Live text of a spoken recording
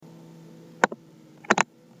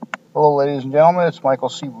Hello, ladies and gentlemen. It's Michael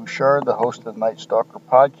C. Bouchard, the host of the Night Stalker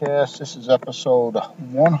podcast. This is episode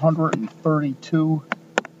 132,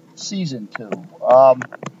 season 2.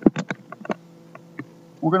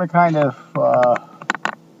 We're going to kind of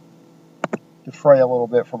defray a little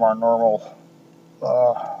bit from our normal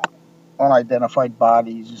unidentified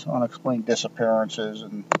bodies, unexplained disappearances,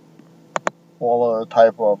 and all other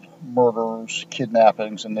type of murders,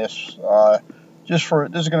 kidnappings, and this. This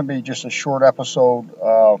is going to be just a short episode.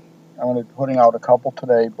 I'm going to be putting out a couple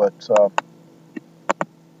today, but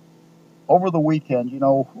over the weekend,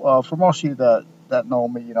 for most of you that know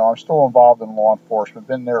me, I'm still involved in law enforcement.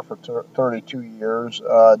 Been there for 32 years.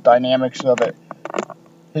 Dynamics of it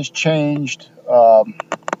has changed, and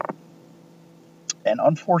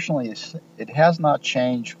unfortunately, it has not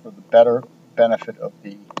changed for the better benefit of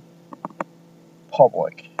the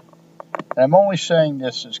public. And I'm only saying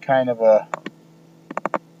this as kind of a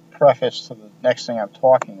preface to the next thing I'm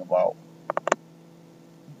talking about.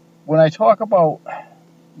 When I talk about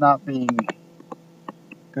not being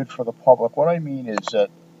good for the public, what I mean is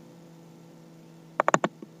that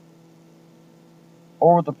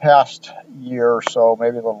over the past year or so,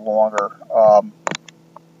 maybe a little longer,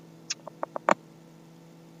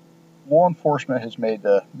 law enforcement has made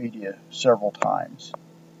the media several times.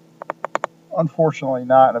 Unfortunately,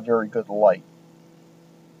 not in a very good light.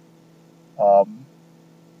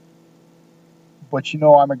 But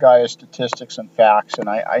I'm a guy of statistics and facts, and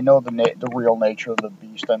I know the real nature of the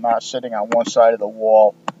beast. I'm not sitting on one side of the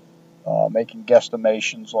wall making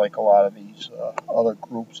guesstimations like a lot of these other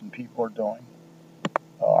groups and people are doing.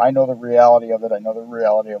 I know the reality of it. I know the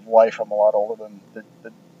reality of life. I'm a lot older than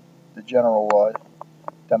the general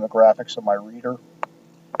demographics of my reader.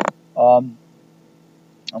 And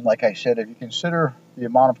like I said, if you consider the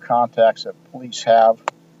amount of contacts that police have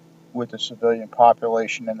with the civilian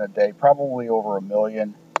population in a day, probably over 1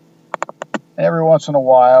 million. And every once in a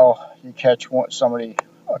while, you catch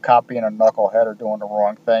a cop being a knucklehead or doing the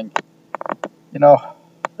wrong thing.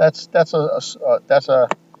 That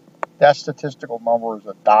statistical number is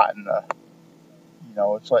a dot in the.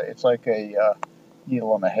 It's like a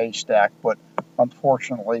needle in a haystack. But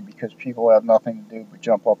unfortunately, because people have nothing to do but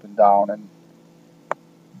jump up and down and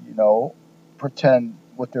pretend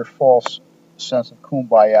with their false sense of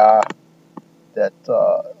kumbaya that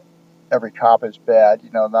every cop is bad.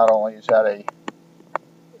 Not only is that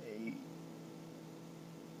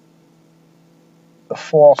a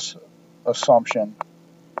false assumption,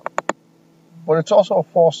 but it's also a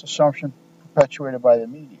false assumption perpetuated by the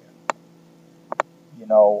media.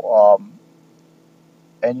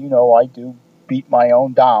 I do beat my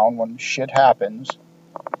own down when shit happens,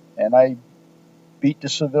 and I beat the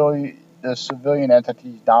civilian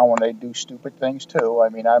entities down when they do stupid things too. I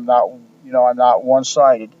mean, I'm not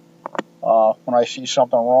one-sided. When I see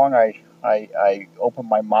something wrong, I open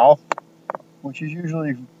my mouth, which is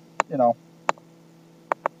usually,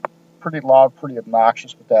 pretty loud, pretty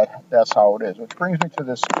obnoxious, but that's how it is. Which brings me to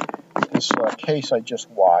this case I just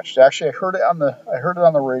watched. Actually, I heard it on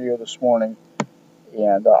the radio this morning,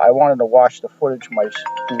 and I wanted to watch the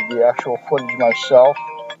actual footage myself,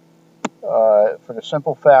 for the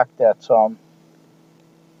simple fact that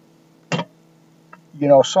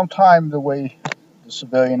sometimes the way the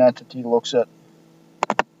civilian entity looks at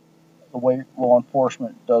the way law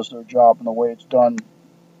enforcement does their job and the way it's done,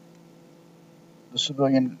 the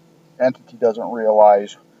civilian entity doesn't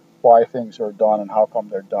realize why things are done and how come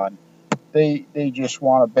they're done. They just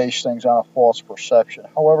want to base things on a false perception.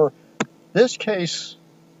 However, this case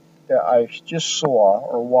that I just saw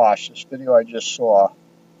or watched, this video I just saw,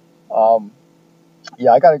 I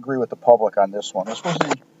got to agree with the public on this one. This was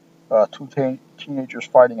the two teenagers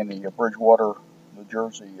fighting in the Bridgewater, New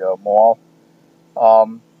Jersey mall.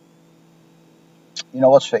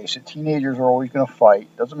 Let's face it, teenagers are always going to fight.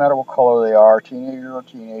 Doesn't matter what color they are. Teenagers are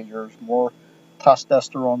teenagers. More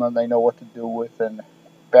testosterone than they know what to do with, and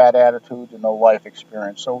bad attitudes and no life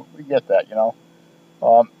experience. So we get that,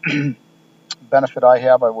 benefit I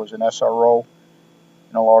have, I was an SRO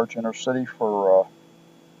in a large inner city for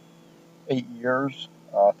 8 years,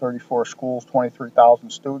 34 schools,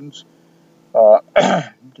 23,000 students.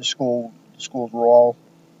 The schools were all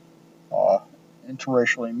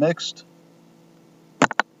interracially mixed.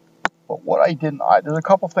 But there's a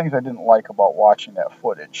couple things I didn't like about watching that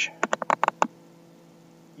footage.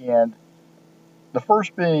 And the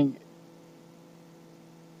first being,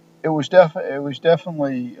 it was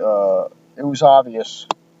obvious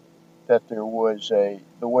that the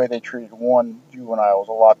way they treated one juvenile was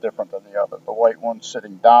a lot different than the other. The white one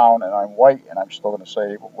sitting down, and I'm white, and I'm still going to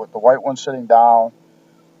say, with the white one sitting down,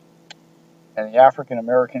 and the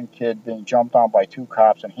African-American kid being jumped on by 2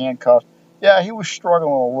 cops and handcuffed. Yeah, he was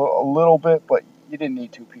struggling a little bit, but you didn't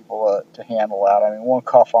need 2 people to handle that. I mean, 1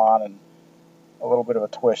 cuff on and a little bit of a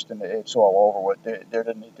twist, and it's all over with. There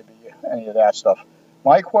didn't need to be any of that stuff.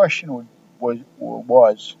 My question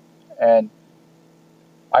was, and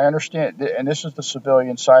I understand, and this is the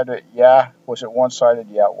civilian side of it. Yeah, was it one-sided?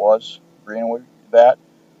 Yeah, it was. Agreeing with that.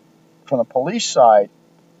 From the police side,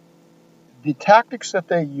 the tactics that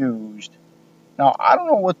they used. Now, I don't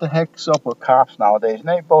know what the heck's up with cops nowadays,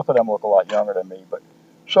 and both of them look a lot younger than me. But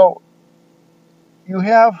so you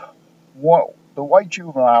have the white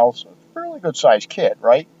juvenile's a fairly good-sized kid,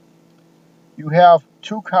 right? You have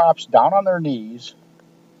 2 cops down on their knees,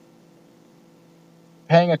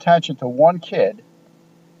 paying attention to 1 kid,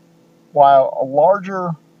 while a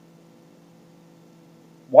larger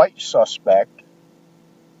white suspect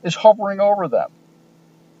is hovering over them.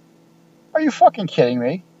 Are you fucking kidding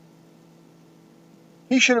me?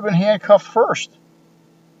 He should have been handcuffed first,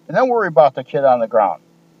 and then worry about the kid on the ground.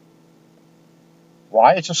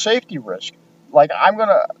 Why? It's a safety risk. Like,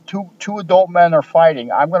 two adult men are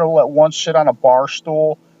fighting. I'm gonna let one sit on a bar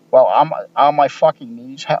stool while I'm on my fucking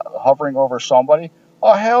knees hovering over somebody?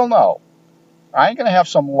 Oh, hell no. I ain't gonna have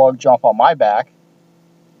some lug jump on my back,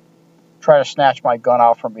 try to snatch my gun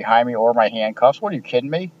out from behind me or my handcuffs. What, are you kidding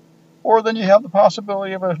me? Or then you have the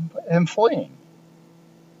possibility of him fleeing,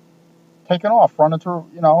 taking off, running through,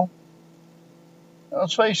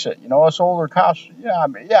 let's face it, us older cops,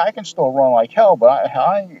 I can still run like hell, but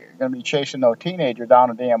I ain't going to be chasing no teenager down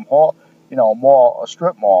a damn hall, a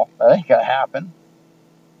strip mall. That ain't going to happen,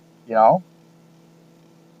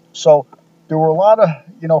 So there were a lot of,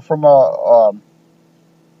 from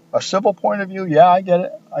a civil point of view, yeah, I get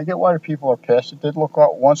it. I get why the people are pissed. It did look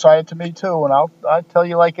one-sided to me, too, and I'll tell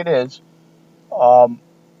you like it is. From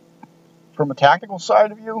a tactical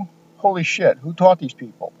side of view, holy shit, who taught these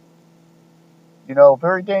people?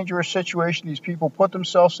 Very dangerous situation these people put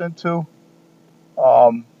themselves into.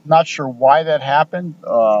 Not sure why that happened.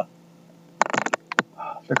 The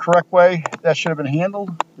correct way that should have been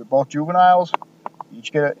handled. They're both juveniles.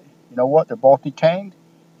 Each get they're both detained,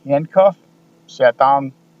 handcuffed, sat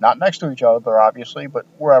down, not next to each other, obviously, but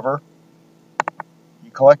wherever.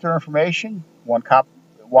 You collect their information. 1 cop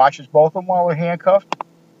watches both of them while they're handcuffed.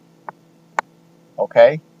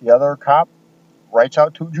 Okay. The other cop writes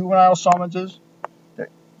out 2 juvenile summonses.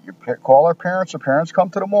 You call their parents. The parents come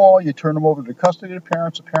to the mall. You turn them over to the custody of the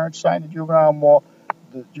parents. The parents sign the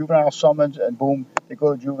juvenile summons, and boom, they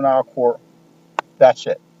go to juvenile court. That's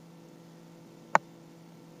it.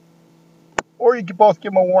 Or you could both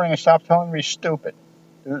give them a warning and stop telling me he's stupid.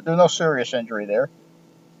 There's no serious injury there.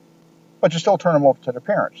 But you still turn them over to the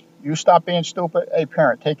parents. You stop being stupid. Hey,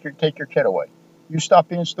 parent, take your kid away. You stop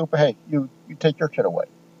being stupid. Hey, you take your kid away.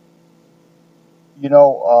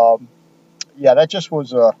 Yeah, that just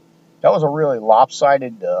was a really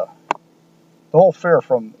lopsided. The whole affair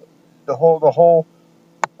from the whole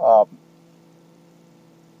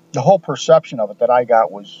perception of it that I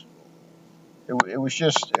got was it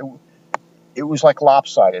was like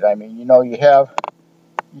lopsided. I mean, you have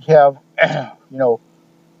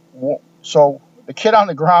so the kid on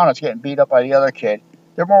the ground that's getting beat up by the other kid.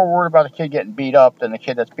 They're more worried about the kid getting beat up than the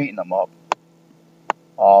kid that's beating them up.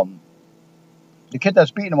 The kid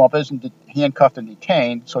that's beating him up isn't handcuffed and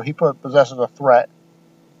detained, so he possesses a threat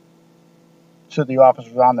to the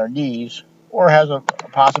officers on their knees, or has a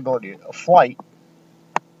possibility of flight,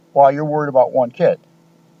 while you're worried about 1 kid.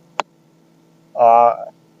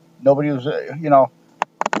 Nobody was, don't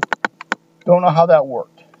know how that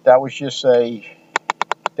worked. That was just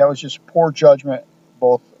poor judgment,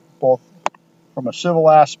 both from a civil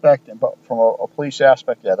aspect and from a police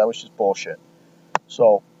aspect. Yeah, that was just bullshit.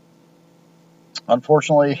 So,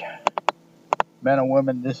 unfortunately, men and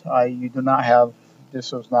women, you do not have.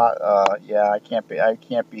 This was not. I can't be on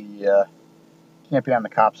the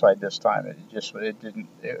cop side this time. It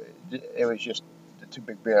was just too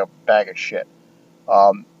big a bag of shit.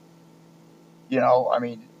 I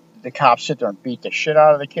mean, the cops sit there and beat the shit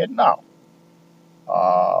out of the kid? No.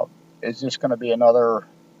 Is this going to be another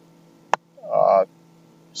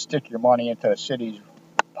stick your money into the city's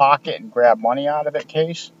pocket and grab money out of it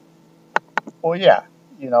case? Well, yeah,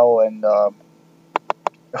 and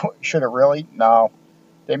should it really? No.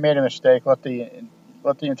 They made a mistake. Let the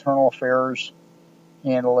internal affairs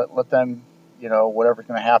handle it. Let them, whatever's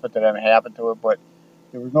going to happen to them happen to it. But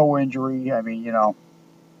there was no injury. I mean,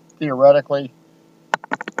 theoretically,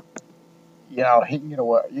 you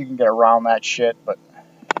can get around that shit, but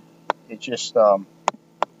it just should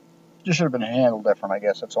have been handled different. I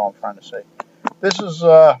guess that's all I'm trying to say. This is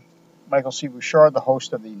Michael C. Bouchard, the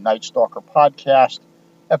host of the Night Stalker podcast,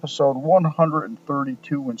 episode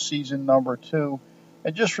 132 in season number 2.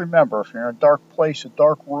 And just remember, if you're in a dark place, a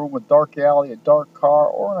dark room, a dark alley, a dark car,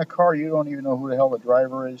 or in a car you don't even know who the hell the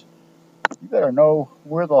driver is, you better know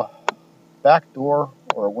where the back door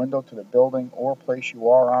or a window to the building or place you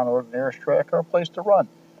are on, or the nearest track, or a place to run.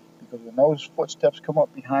 Because when those footsteps come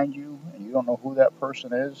up behind you and you don't know who that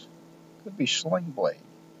person is, it could be Sling Blade.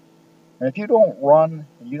 And if you don't run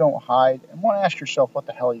and you don't hide, and want to ask yourself what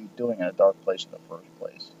the hell are you doing in a dark place in the first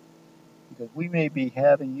place? Because we may be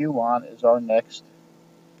having you on as our next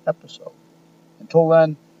episode. Until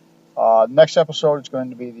then, next episode is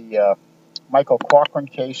going to be the Michael Cochran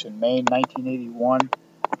case in May 1981.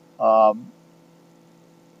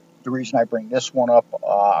 The reason I bring this one up,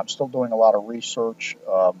 I'm still doing a lot of research.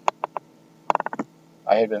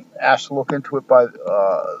 I had been asked to look into it by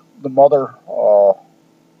the mother,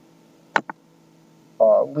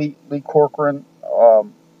 Lee Corcoran.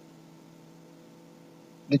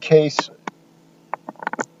 The case,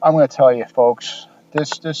 I'm going to tell you, folks,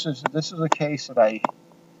 this is a case that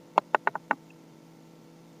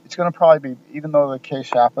it's going to probably be, even though the case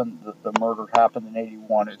happened, the murder happened in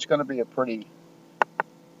 '81, it's going to be a pretty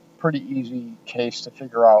easy case to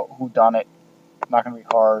figure out who done it. Not going to be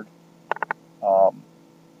hard.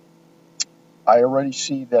 I already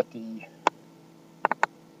see that the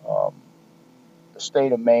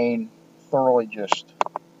state of Maine thoroughly just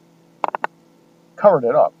covered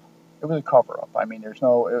it up. It was a cover-up. I mean, it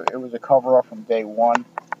was a cover-up from day one.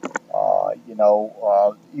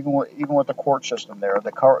 Even with the court system there,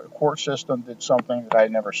 the court system did something that I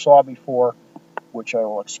never saw before, which I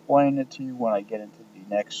will explain it to you when I get into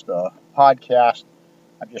the next podcast.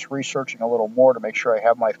 I'm just researching a little more to make sure I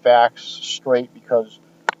have my facts straight, because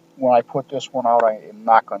when I put this one out, I am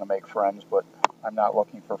not going to make friends, but I'm not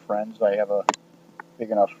looking for friends. I have a big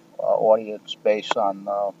enough audience base on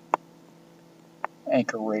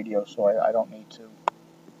Anchor Radio, so I don't need to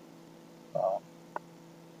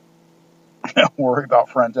worry about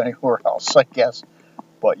friends anywhere else, I guess.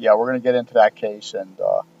 But yeah, we're going to get into that case, and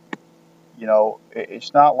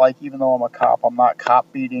it's not like, even though I'm a cop, I'm not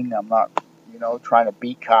cop beating. I'm not, trying to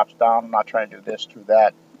beat cops down. I'm not trying to do this, do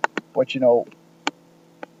that. But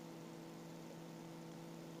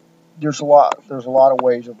there's a lot of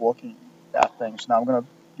ways of looking at things. Now I'm going to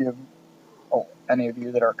give any of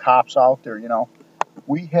you that are cops out there,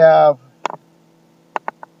 we have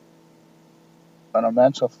an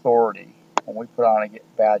immense authority when we put on a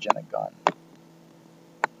badge and a gun.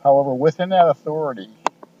 However, within that authority,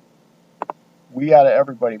 we out of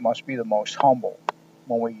everybody must be the most humble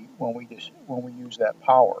when we use that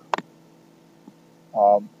power,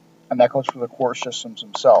 and that goes for the court systems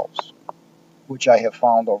themselves, which I have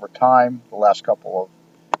found over time. The last couple of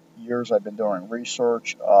years, I've been doing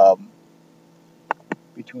research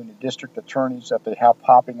between the district attorneys that they have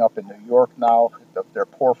popping up in New York now.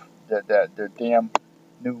 Their damn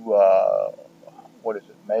new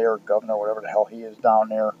mayor, governor, whatever the hell he is down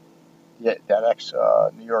there. That ex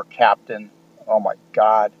New York captain. Oh my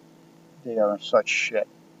God, they are in such shit.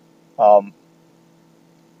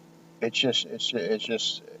 It's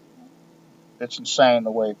insane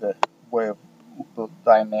the way of the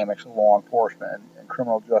dynamics of law enforcement and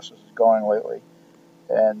criminal justice is going lately.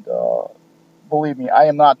 And believe me, I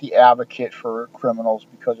am not the advocate for criminals,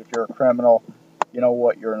 because if you're a criminal, you know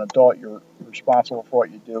what? You're an adult. You're responsible for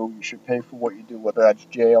what you do. You should pay for what you do, whether that's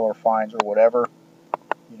jail or fines or whatever.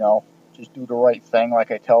 Just do the right thing,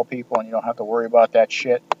 like I tell people, and you don't have to worry about that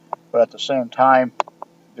shit. But at the same time,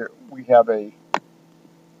 we have a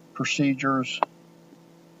procedures,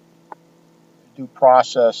 due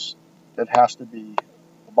process that has to be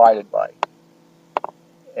abided by.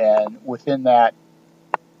 And within that,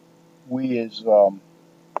 we as law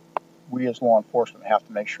enforcement have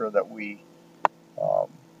to make sure that we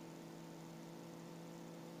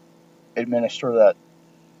administer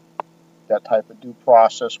that type of due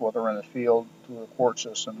process, whether in the field, through the court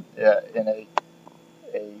system, in a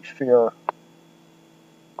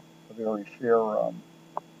very fair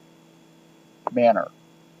manner.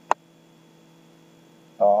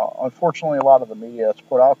 Unfortunately, a lot of the media that's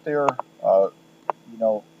put out there,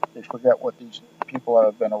 they forget what these people that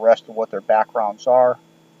have been arrested, what their backgrounds are,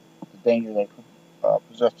 the danger they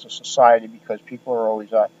possess to society, because people are always,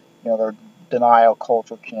 their denial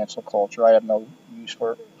culture, cancel culture. I have no use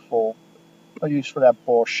for that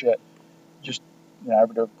bullshit. Just,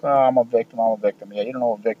 I'm a victim. Yeah, you don't know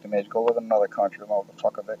what a victim is. Go live in another country. You know what the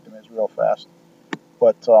fuck a victim is real fast.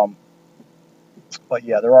 But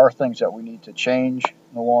yeah, there are things that we need to change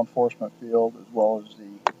in the law enforcement field, as well as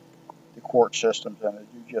the the court systems and the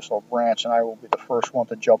judicial branch, and I will be the first one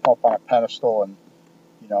to jump up on a pedestal and,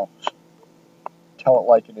 you know, tell it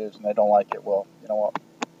like it is, and they don't like it. Well, you know what?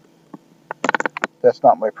 That's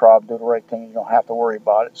not my problem. Do the right thing. You don't have to worry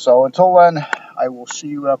about it. So until then, I will see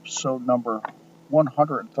you episode number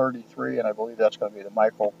 133, and I believe that's going to be the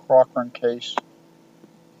Michael Cochran case,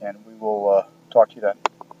 and we will talk to you then.